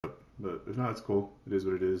But if not, it's cool. It is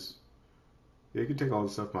what it is. Yeah, you can take all the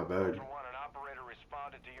stuff in my bag. Ultra One, an operator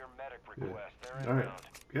responded to your medic Yeah. request. They're Alright. inbound.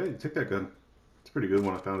 Yeah, you take that gun. It's a pretty good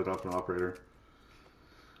one. I found it off an operator.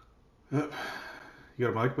 Yep. You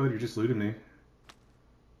got a mic, bud? You're just looting me.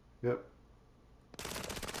 Yep.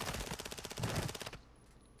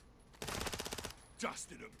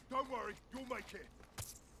 Dusted him. Don't worry, you'll make it.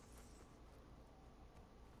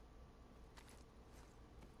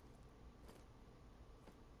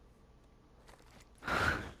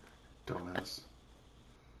 Dumbass.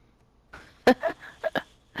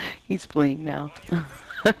 He's fleeing now.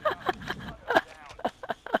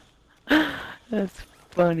 That's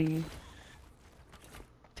funny.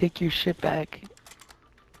 Take your shit back.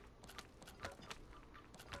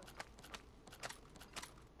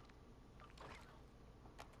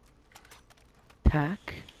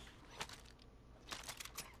 Attack.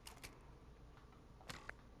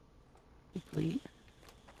 Complete.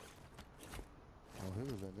 Oh, he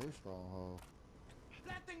was in this stronghold.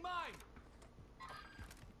 Planting mine.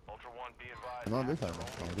 Ultra One, be advised. No, this ain't no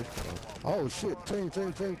stronghold. This stronghold. Oh shit!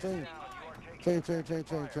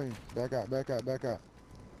 Team. Back out. Back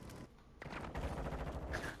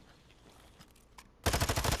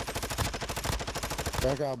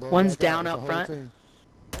out, bro. One's Back down out. up It's a whole front. team.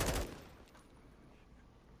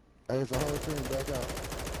 Hey, it's a whole team. Back out.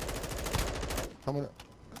 Coming up.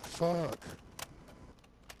 Fuck.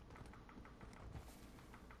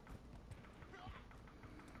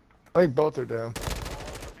 I think both are down. Ultra,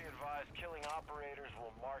 be advised. Killing operators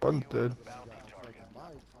will mark One's you as dead. a bounty target. Ultra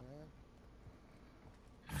One,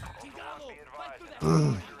 Tingalo, be fight advised. to An the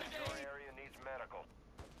operator in your area needs medical.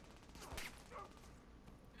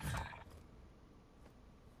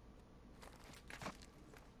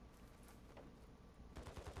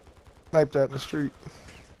 Sniped that in the street.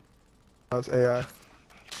 That's AI.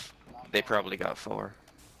 They probably got 4.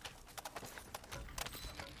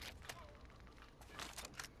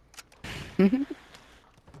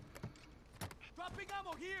 Dropping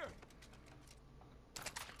ammo here.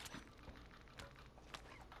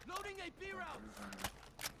 Loading a B round.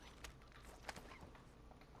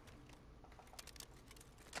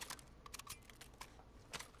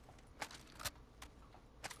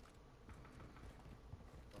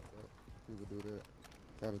 People do that.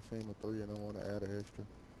 Got a team of 3 and don't want to add an extra.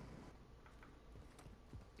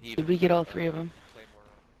 Did we get all 3 of them?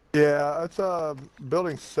 Yeah, it's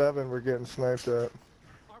building 7 we're getting sniped at.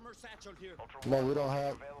 Armor satchel here. Ultra No, One, we don't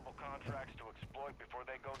have. available contracts to exploit before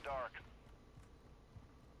they go dark.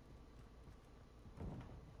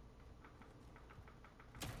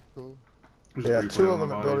 Cool. There's a Yeah, replay 2 on of them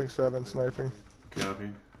my at body. building 7 sniping. Copy.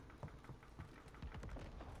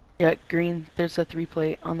 Yeah, green. There's a 3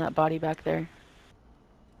 plate on that body back there.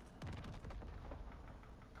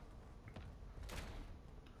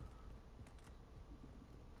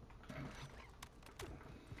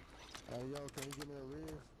 Hey, yo, can you give me a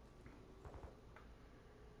rig?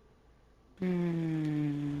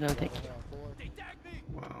 No, thank you. They tagged me.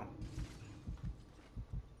 Wow.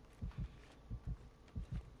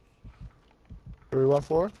 Do we want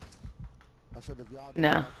 4? I said if y'all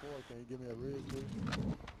No. don't have 4, can you give me a rig, please?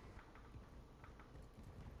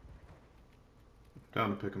 Down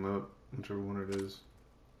to pick him up, whichever one it is.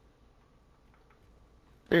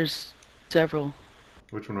 There's several.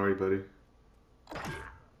 Which one are you, buddy?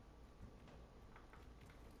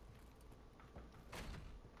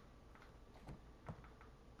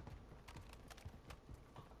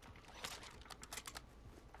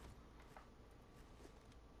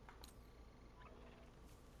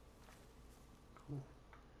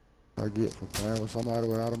 I get for playing with somebody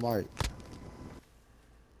without a mic.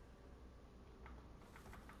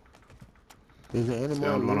 Is there any more?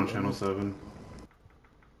 Down one on loot? channel 7.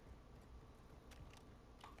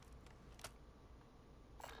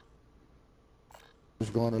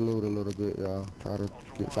 Just going to loot a little bit, y'all. Try to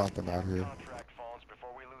get something out here. Contract phones before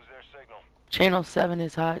we lose their signal. Channel 7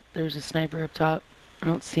 is hot. There's a sniper up top. I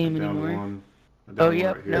don't see him Down to anymore. one. Down Oh, one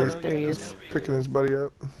yep. right No, here. there he is. Picking his buddy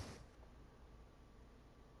up.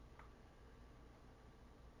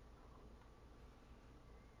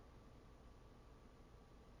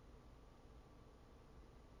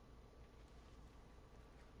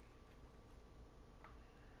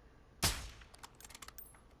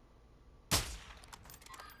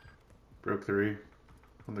 Broke 3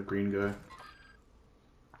 on the green guy.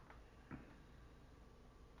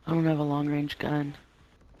 I don't have a long range gun.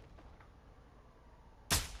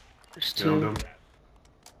 There's Downed 2. him.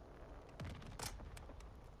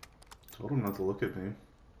 Told him not to look at me.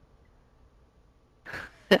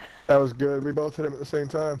 That was good. We both hit him at the same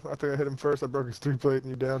time. I think I hit him first. I broke his 3 plate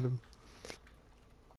and you downed him.